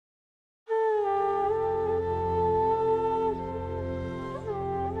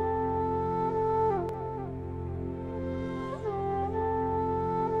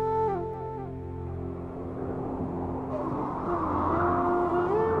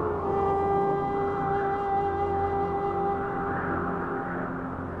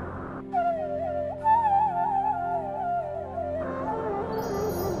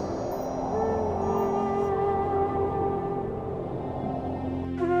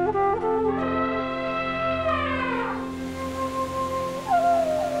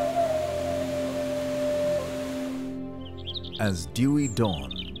As dewy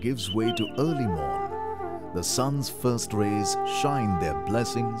dawn gives way to early morn, the sun's first rays shine their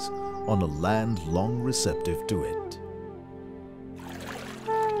blessings on a land long receptive to it.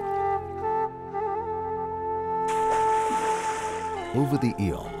 Over the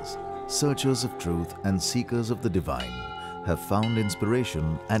eons, searchers of truth and seekers of the divine have found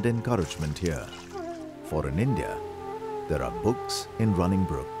inspiration and encouragement here. For in India, there are books in running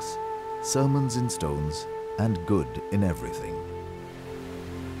brooks, sermons in stones, and good in everything.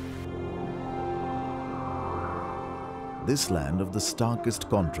 This land of the starkest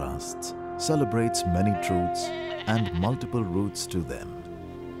contrasts celebrates many truths and multiple roots to them.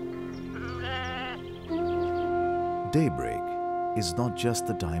 Daybreak is not just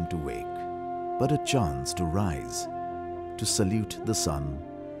the time to wake, but a chance to rise, to salute the sun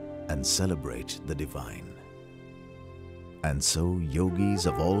and celebrate the divine. And so yogis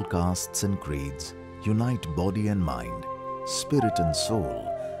of all castes and creeds unite body and mind, spirit and soul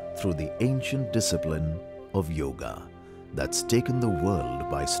through the ancient discipline of yoga that's taken the world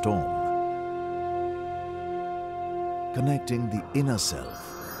by storm. Connecting the inner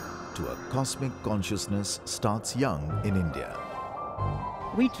self to a cosmic consciousness starts young in India.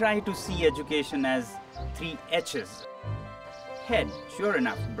 We try to see education as 3 H's. Head, sure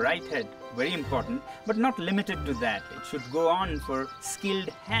enough, bright head, very important, but not limited to that. It should go on for skilled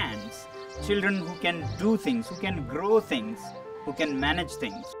hands, children who can do things, who can grow things, who can manage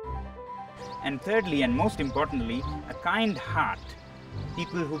things. And thirdly, and most importantly, a kind heart,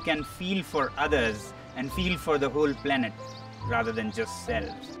 people who can feel for others and feel for the whole planet rather than just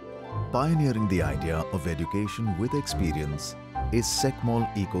selves. Pioneering the idea of education with experience is Sekmol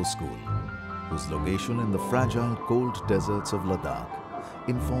Eco School, whose location in the fragile cold deserts of Ladakh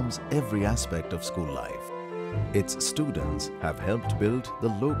informs every aspect of school life. Its students have helped build the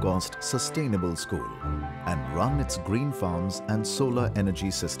low-cost sustainable school and run its green farms and solar energy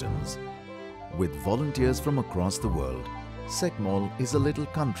systems. With volunteers from across the world, Sekmol is a little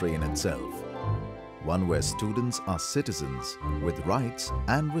country in itself, one where students are citizens with rights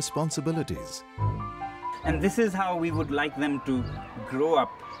and responsibilities. And this is how we would like them to grow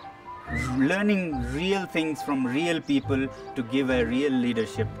up, learning real things from real people to give a real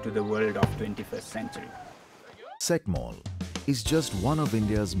leadership to the world of 21st century. Sekmol is just one of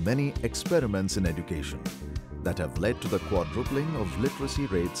India's many experiments in education that have led to the quadrupling of literacy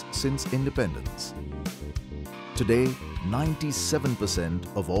rates since independence. Today,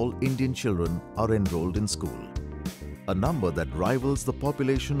 97% of all Indian children are enrolled in school, a number that rivals the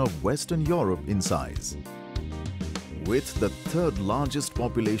population of Western Europe in size. With the 3rd largest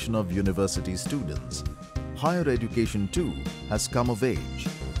population of university students, higher education too has come of age.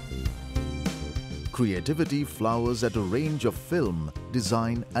 Creativity flowers at a range of film,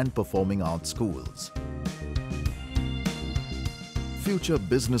 design and performing arts schools. Future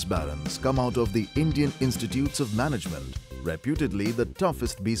business barons come out of the Indian Institutes of Management, reputedly the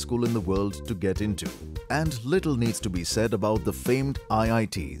toughest B school in the world to get into. And little needs to be said about the famed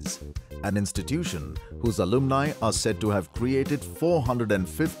IITs, an institution whose alumni are said to have created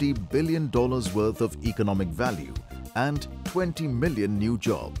 $450 billion worth of economic value and 20 million new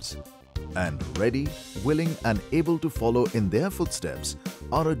jobs. And ready, willing and able to follow in their footsteps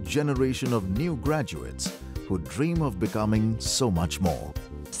are a generation of new graduates who dream of becoming so much more.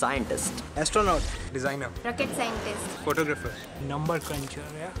 Scientist, astronaut, designer, rocket scientist, photographer, number cruncher,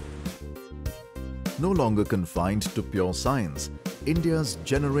 yeah. No longer confined to pure science, India's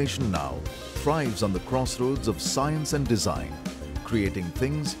generation now thrives on the crossroads of science and design, creating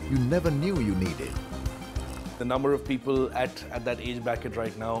things you never knew you needed. The number of people at that age bracket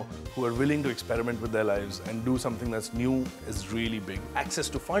right now who are willing to experiment with their lives and do something that's new is really big. Access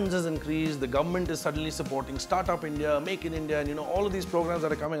to funds has increased, the government is suddenly supporting Startup India, Make in India, and all of these programs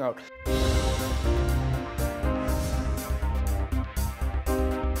that are coming out.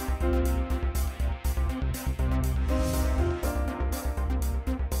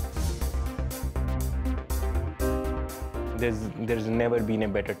 There's never been a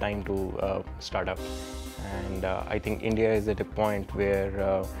better time to start up. And I think India is at a point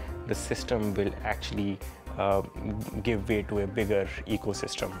where the system will actually give way to a bigger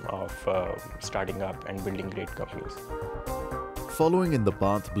ecosystem of starting up and building great companies. Following in the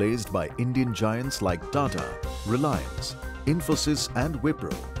path blazed by Indian giants like Tata, Reliance, Infosys and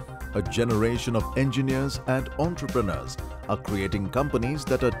Wipro, a generation of engineers and entrepreneurs are creating companies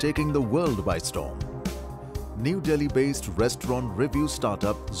that are taking the world by storm. New Delhi-based restaurant review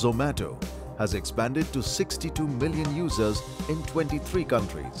startup Zomato has expanded to 62 million users in 23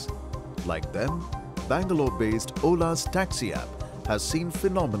 countries. Like them, Bangalore-based Ola's taxi app has seen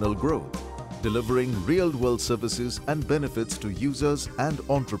phenomenal growth, delivering real-world services and benefits to users and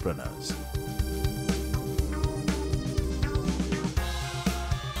entrepreneurs.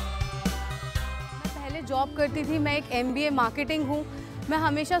 मैं पहले job करती थी, मैं एक MBA marketing हूँ। मैं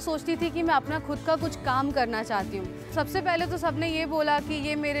हमेशा सोचती थी कि मैं अपना खुद का कुछ काम करना चाहती हूँ। सबसे पहले तो सबने ये बोला कि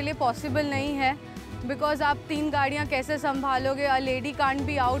ये मेरे लिए पॉसिबल नहीं है, बिकॉज आप 3 गाड़ियाँ कैसे संभालोगे, a lady can't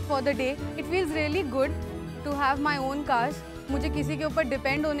be out for the day. It feels really good to have my own cars. मुझे किसी के ऊपर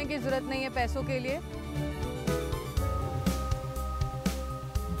डिपेंड होने की ज़रूरत नहीं है पैसों के लिए।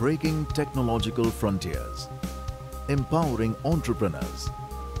 Breaking technological frontiers, empowering entrepreneurs,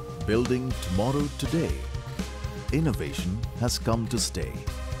 building tomorrow today. Innovation has come to stay.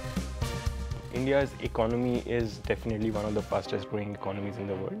 India's economy is definitely one of the fastest growing economies in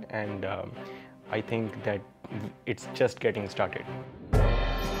the world, and I think that it's just getting started.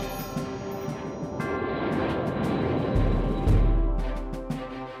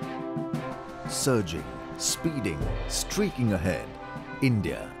 Surging, speeding, streaking ahead,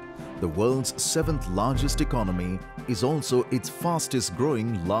 India, the world's 7th largest economy, is also its fastest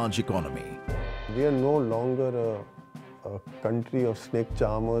growing large economy. We are no longer a country of snake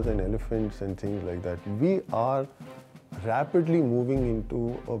charmers and elephants and things like that. We are rapidly moving into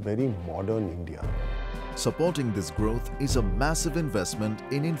a very modern India. Supporting this growth is a massive investment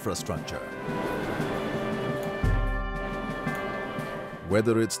in infrastructure.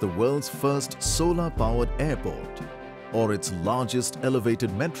 Whether it's the world's first solar-powered airport, or its largest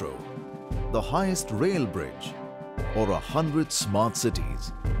elevated metro, the highest rail bridge, or 100 smart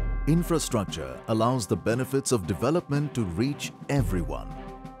cities, infrastructure allows the benefits of development to reach everyone.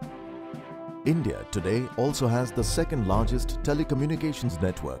 India today also has the 2nd largest telecommunications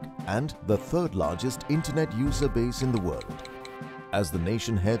network and the 3rd largest internet user base in the world. As the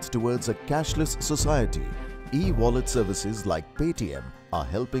nation heads towards a cashless society, e-wallet services like Paytm are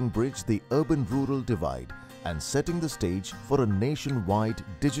helping bridge the urban-rural divide and setting the stage for a nationwide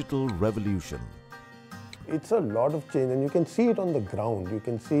digital revolution. It's a lot of change, and you can see it on the ground. You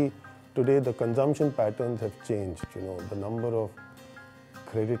can see today the consumption patterns have changed. You know, the number of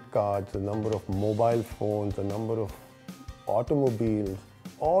credit cards, the number of mobile phones, the number of automobiles,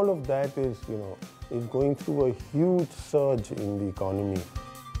 all of that is, is going through a huge surge in the economy.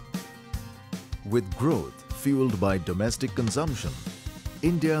 With growth fueled by domestic consumption,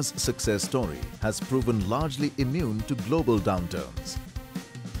 India's success story has proven largely immune to global downturns.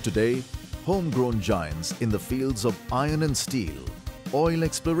 Today, homegrown giants in the fields of iron and steel, oil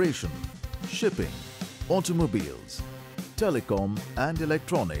exploration, shipping, automobiles, telecom and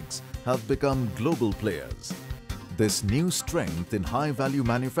electronics have become global players. This new strength in high-value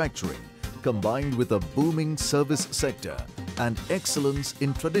manufacturing, combined with a booming service sector and excellence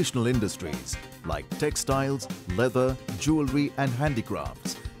in traditional industries like textiles, leather, jewelry and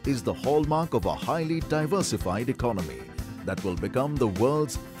handicrafts, is the hallmark of a highly diversified economy that will become the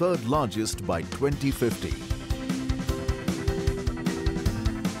world's 3rd largest by 2050.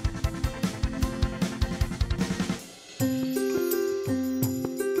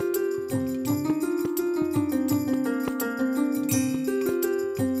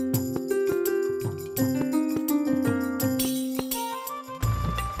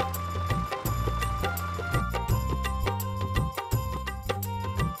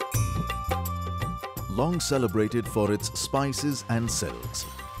 Long celebrated for its spices and silks,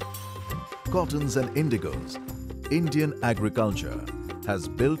 cottons and indigos, Indian agriculture has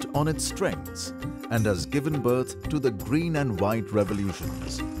built on its strengths and has given birth to the green and white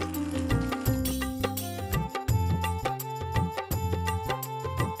revolutions.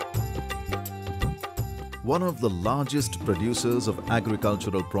 One of the largest producers of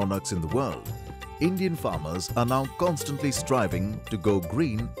agricultural products in the world, Indian farmers are now constantly striving to go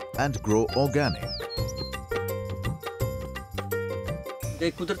green and grow organic.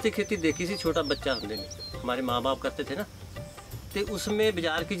 कुदरती खेती देखी सी छोटा बच्चा हमने हमारे माँ बाप करते थे ना, तो उसमें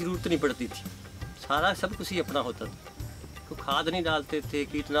बाजार की ज़रूरत नहीं पड़ती थी, सारा सब कुछ ही अपना होता था, तो खाद नहीं डालते थे,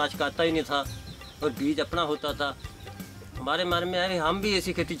 कीटनाशक आता ही नहीं था और बीज अपना होता था। हमारे मन में आया हम भी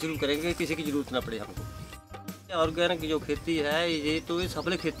ऐसी खेती शुरू करेंगे, किसी की ज़रूरत ना पड़े हमको। ऑर्गेनिक जो खेती है ये तो ये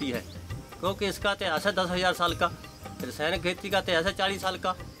सफल खेती है, क्योंकि इसका इतिहास है 10,000 साल का, रासायनिक खेती का इतिहास है 40 साल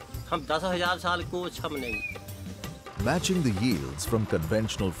का, हम 10,000 साल को छम नहीं। Matching the yields from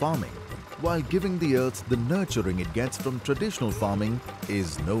conventional farming while giving the earth the nurturing it gets from traditional farming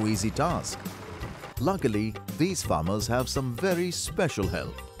is no easy task. Luckily, these farmers have some very special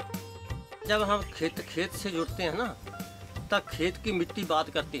help. जब हम खेत से जुड़ते हैं ना, तब खेत की मिट्टी बात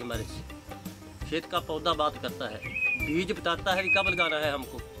करती है हमारे से, खेत का पौधा बात करता है, बीज बताता है कि कब लगाना है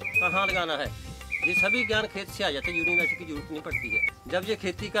हमको, कहाँ लगाना है, ये सभी ज्ञान खेत से आ जाते हैं, यूनिवर्सिटी की जरूरत नहीं पड़ती है। जब ये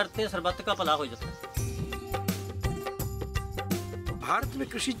खेती करते हैं सर्वत्र का भला हो जाता है। भारत में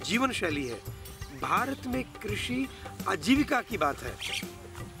कृषि जीवन शैली है। भारत में कृषि आजीविका की बात है,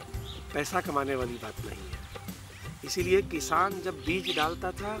 पैसा कमाने वाली बात नहीं है। इसीलिए किसान जब बीज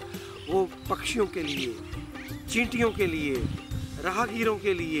डालता था वो पक्षियों के लिए, चींटियों के लिए, राहगीरों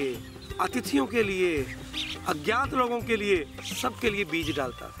के लिए, अतिथियों के लिए, अज्ञात लोगों के लिए, सबके लिए बीज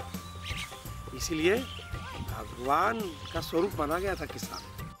डालता था। इसीलिए भगवान का स्वरूप माना गया था किसान।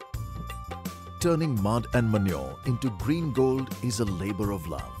 Turning mud and manure into green gold is a labor of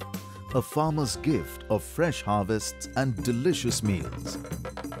love, a farmer's gift of fresh harvests and delicious meals.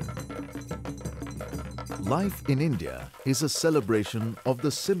 Life in India is a celebration of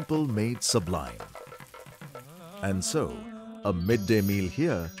the simple made sublime. And so, a midday meal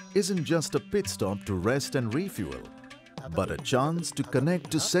here isn't just a pit stop to rest and refuel, but a chance to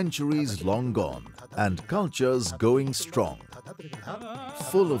connect to centuries long gone and cultures going strong.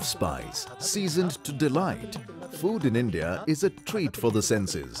 Full of spice, seasoned to delight, food in India is a treat for the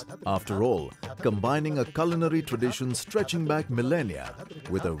senses. After all, combining a culinary tradition stretching back millennia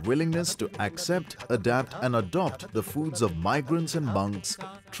with a willingness to accept, adapt and adopt the foods of migrants and monks,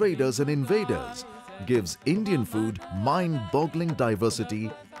 traders and invaders gives Indian food mind-boggling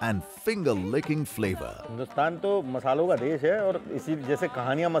diversity and finger-licking flavor. Hindustan तो मसालों का देश है और इसी जैसे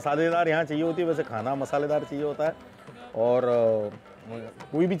कहानियाँ मसालेदार यहाँ चाहिए होती है, वैसे खाना मसालेदार चाहिए होता है। और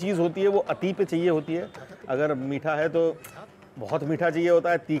कोई भी चीज़ होती है वो अति पे चाहिए होती है। अगर मीठा है तो बहुत मीठा चाहिए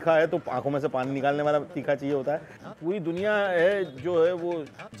होता है, तीखा है तो आंखों में से पानी निकालने वाला तीखा चाहिए होता है। पूरी दुनिया है जो है वो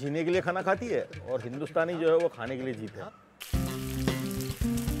जीने के लिए खाना खाती है और हिंदुस्तानी जो है वो खाने के लिए जीते हैं।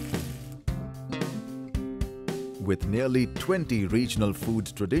 With nearly 20 regional food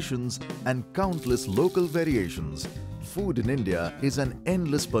traditions and countless local variations, food in India is an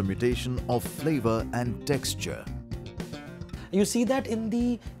endless permutation of flavor and texture. You see that in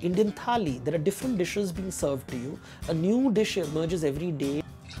the Indian thali, there are different dishes being served to you. A new dish emerges every day.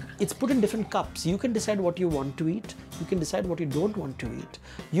 It's put in different cups. You can decide what you want to eat. You can decide what you don't want to eat.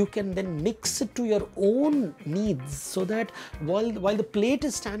 You can then mix it to your own needs so that while the plate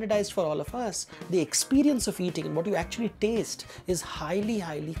is standardized for all of us, the experience of eating and what you actually taste is highly,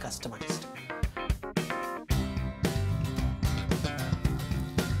 highly customized.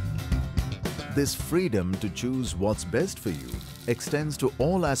 This freedom to choose what's best for you extends to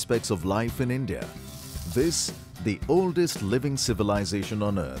all aspects of life in India. This, the oldest living civilization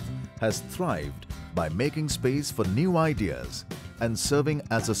on earth, has thrived by making space for new ideas and serving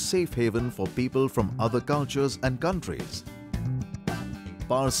as a safe haven for people from other cultures and countries.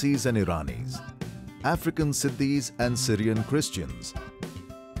 Parsis and Iranis, African Siddhis and Syrian Christians,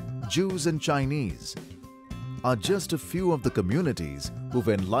 Jews and Chinese are just a few of the communities who've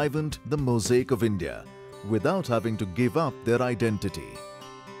enlivened the mosaic of India without having to give up their identity.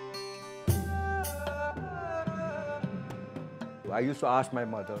 I used to ask my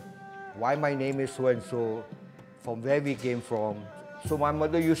mother why my name is so and so, from where we came from. So my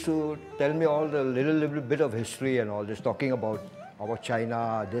mother used to tell me all the little bit of history and all this, talking about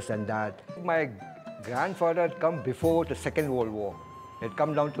China, this and that. My grandfather had come before the Second World War. He had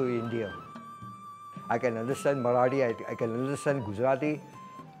come down to India. I can understand Marathi, I can understand Gujarati.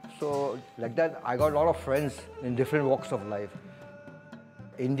 So like that, I got a lot of friends in different walks of life.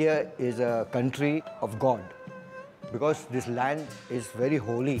 India is a country of God because this land is very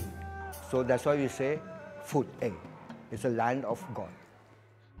holy. So that's why we say food. It's a land of God.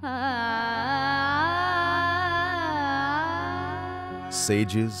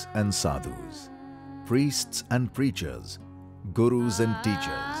 Sages and sadhus, priests and preachers, gurus and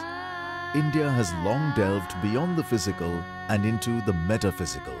teachers. India has long delved beyond the physical and into the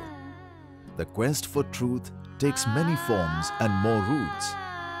metaphysical. The quest for truth takes many forms and more routes,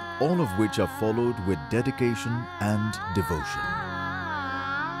 all of which are followed with dedication and devotion.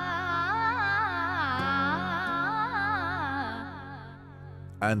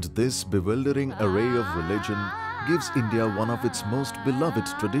 And this bewildering array of religion gives India one of its most beloved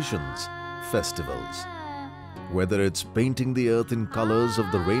traditions, festivals. Whether it's painting the earth in colors of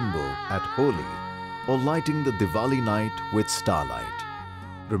the rainbow at Holi or lighting the Diwali night with starlight,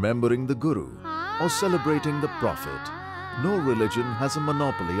 remembering the Guru or celebrating the Prophet, no religion has a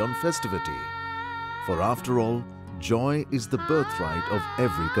monopoly on festivity. For after all, joy is the birthright of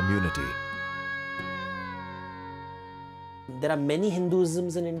every community. There are many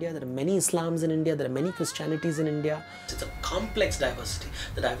Hinduisms in India, there are many Islams in India, there are many Christianities in India. It's a complex diversity.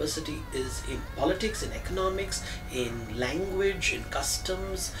 The diversity is in politics, in economics, in language, in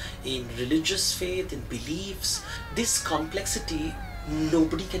customs, in religious faith, in beliefs. This complexity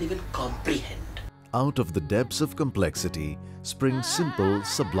nobody can even comprehend. Out of the depths of complexity spring simple,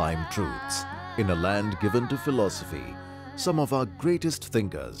 sublime truths. In a land given to philosophy, some of our greatest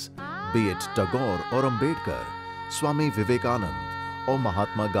thinkers, be it Tagore or Ambedkar, Swami Vivekanand or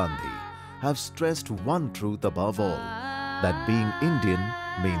Mahatma Gandhi, have stressed one truth above all, that being Indian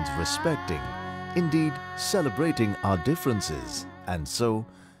means respecting, indeed celebrating our differences. And so,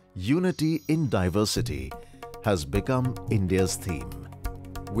 unity in diversity has become India's theme.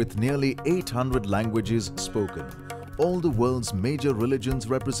 With nearly 800 languages spoken, all the world's major religions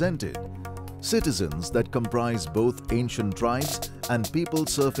represented, citizens that comprise both ancient tribes and people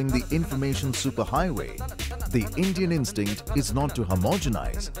surfing the information superhighway, the Indian instinct is not to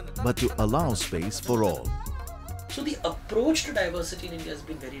homogenize, but to allow space for all. So the approach to diversity in India has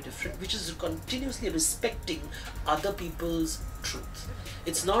been very different, which is continuously respecting other people's truth.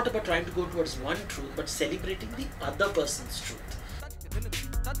 It's not about trying to go towards one truth, but celebrating the other person's truth.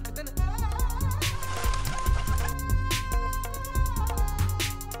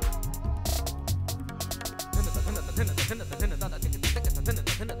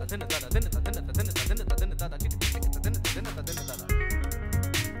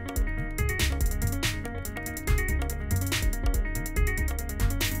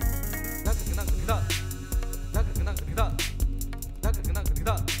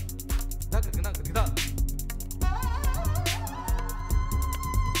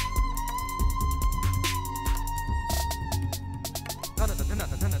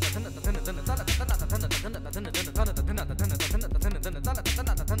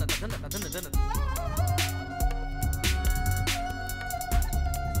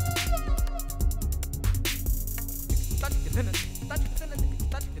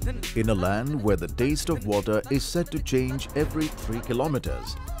 In a land where the taste of water is said to change every 3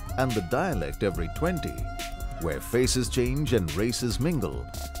 kilometers and the dialect every 20, where faces change and races mingle,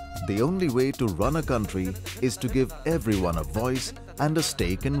 the only way to run a country is to give everyone a voice and a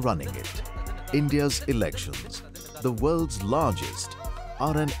stake in running it. India's elections, the world's largest,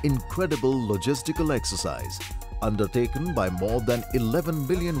 are an incredible logistical exercise undertaken by more than 11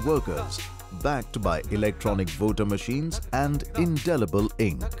 billion workers, backed by electronic voter machines and indelible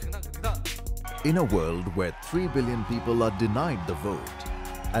ink. In a world where 3 billion people are denied the vote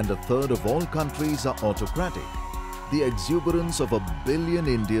and a third of all countries are autocratic, the exuberance of 1 billion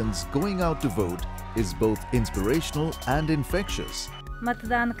Indians going out to vote is both inspirational and infectious.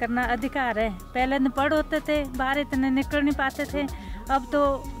 मतदान करना अधिकार है। पहले अनपढ़ होते थे, बाहर इतने निकल नहीं पाते थे। अब तो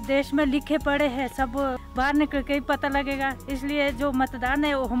देश में लिखे पढ़े हैं, सब बाहर निकल के ही पता लगेगा। इसलिए जो मतदान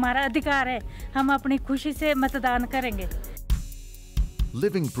है वो हमारा अधिकार है। हम अपनी खुशी से मतदान करेंगे।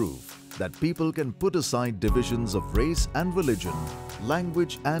 Living proof that people can put aside divisions of race and religion,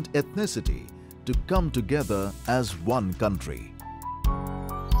 language and ethnicity to come together as one country.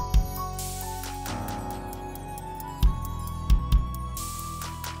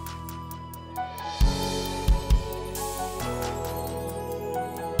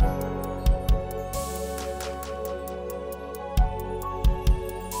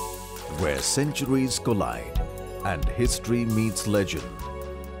 Where centuries collide and history meets legend,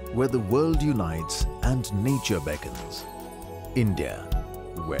 where the world unites and nature beckons. India,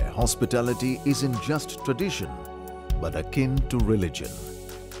 where hospitality isn't just tradition, but akin to religion.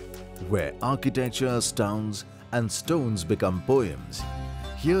 Where architecture astounds and stones become poems,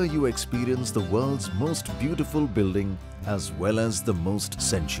 here you experience the world's most beautiful building as well as the most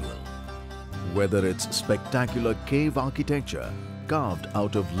sensual. Whether it's spectacular cave architecture carved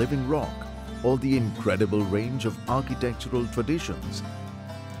out of living rock or the incredible range of architectural traditions,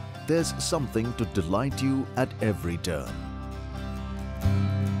 there's something to delight you at every turn.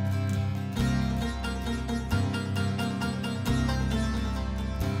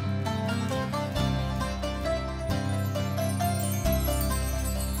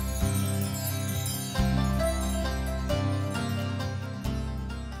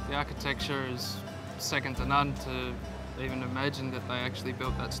 The architecture is second to none. To even imagine that they actually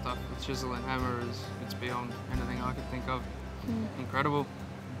built that stuff with chisel and hammer it's beyond anything I could think of. Incredible,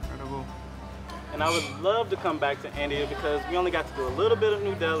 incredible. And I would love to come back to India because we only got to do a little bit of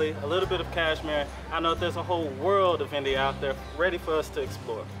New Delhi, a little bit of Kashmir. I know there's a whole world of India out there ready for us to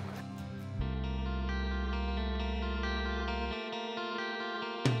explore.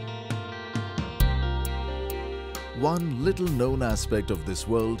 One little known aspect of this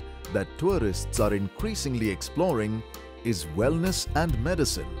world that tourists are increasingly exploring is wellness and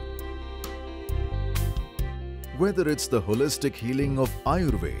medicine. Whether it's the holistic healing of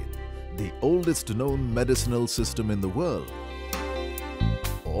Ayurveda, the oldest known medicinal system in the world,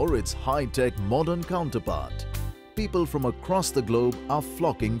 or its high-tech modern counterpart, people from across the globe are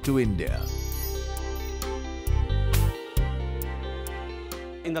flocking to India.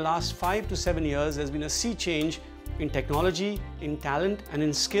 in the last 5 to 7 years, there's been a sea change in technology, in talent, and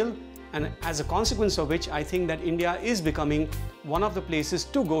in skill. And as a consequence of which, I think that India is becoming one of the places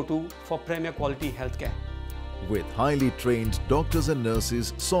to go to for premier quality healthcare. With highly trained doctors and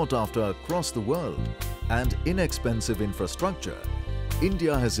nurses sought after across the world and inexpensive infrastructure,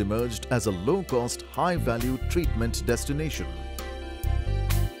 India has emerged as a low-cost, high-value treatment destination.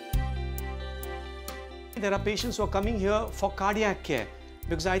 There are patients who are coming here for cardiac care,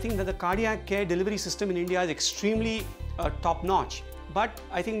 because I think that the cardiac care delivery system in India is extremely top-notch. But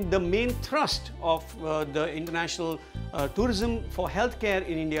I think the main thrust of the international tourism for healthcare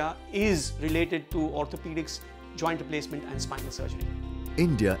in India is related to orthopedics, joint replacement and spinal surgery.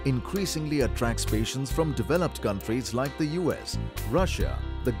 India increasingly attracts patients from developed countries like the US, Russia,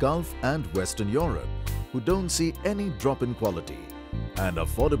 the Gulf and Western Europe, who don't see any drop in quality. And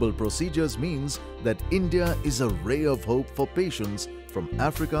affordable procedures means that India is a ray of hope for patients from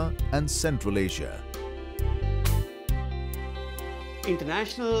Africa and Central Asia.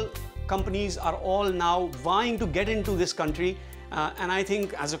 International companies are all now vying to get into this country, and I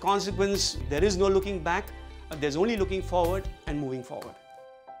think as a consequence there is no looking back, there's only looking forward and moving forward.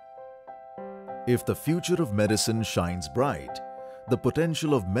 If the future of medicine shines bright, the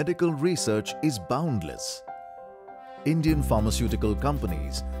potential of medical research is boundless. Indian pharmaceutical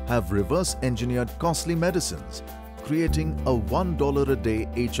companies have reverse-engineered costly medicines, creating a $1 a day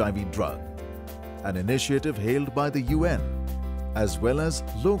HIV drug, an initiative hailed by the UN, as well as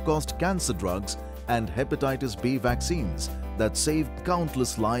low-cost cancer drugs and hepatitis B vaccines that saved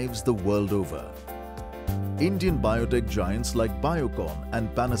countless lives the world over. Indian biotech giants like Biocon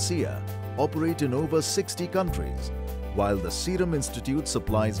and Panacea operate in over 60 countries, while the Serum Institute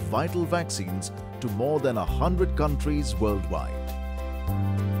supplies vital vaccines to more than 100 countries worldwide.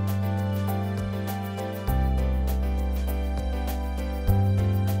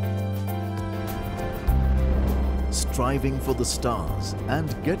 Striving for the stars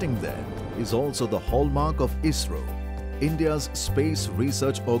and getting there is also the hallmark of ISRO, India's space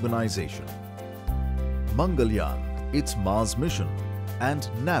research organization. Mangalyaan, its Mars mission, and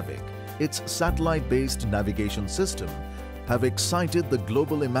Navik, its satellite-based navigation system, have excited the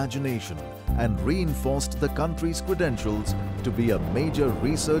global imagination and reinforced the country's credentials to be a major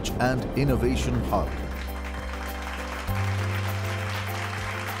research and innovation hub.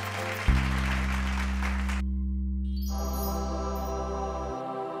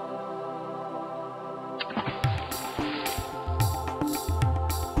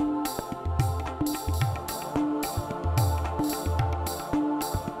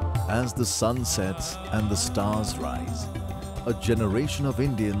 As the sun sets and the stars rise, a generation of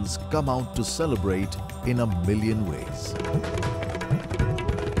Indians come out to celebrate in a million ways.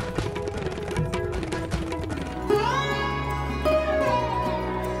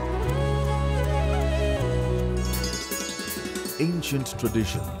 Ancient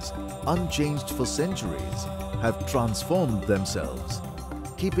traditions, unchanged for centuries, have transformed themselves,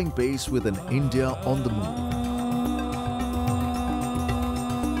 keeping pace with an India on the move.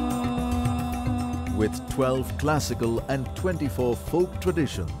 With 12 classical and 24 folk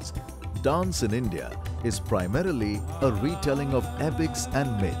traditions, dance in India is primarily a retelling of epics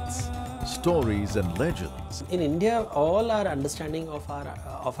and myths, stories and legends. In India, all our understanding of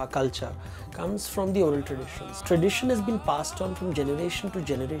our culture comes from the oral traditions. Tradition has been passed on from generation to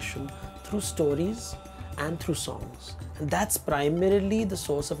generation through stories and through songs. And that's primarily the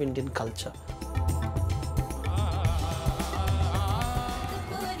source of Indian culture.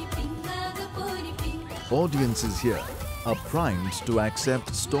 Audiences here are primed to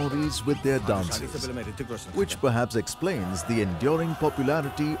accept stories with their dances, which perhaps explains the enduring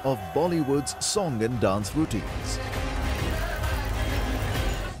popularity of Bollywood's song and dance routines.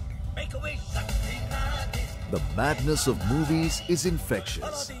 The madness of movies is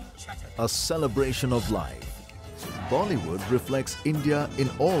infectious, a celebration of life. Bollywood reflects India in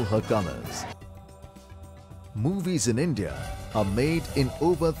all her colors. Movies in India are made in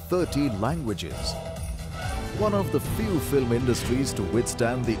over 30 languages. One of the few film industries to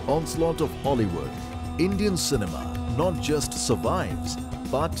withstand the onslaught of Hollywood, Indian cinema not just survives,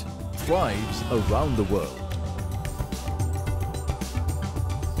 but thrives around the world.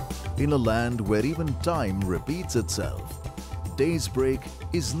 In a land where even time repeats itself, day's break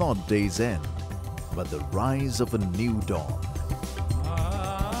is not day's end, but the rise of a new dawn.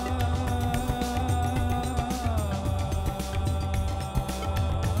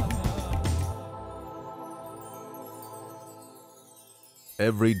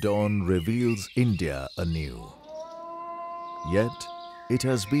 Every dawn reveals India anew. Yet, it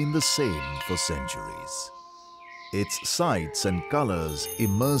has been the same for centuries. Its sights and colors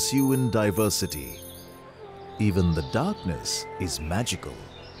immerse you in diversity. Even the darkness is magical.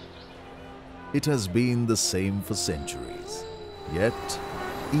 It has been the same for centuries. Yet,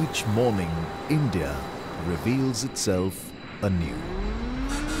 each morning, India reveals itself anew.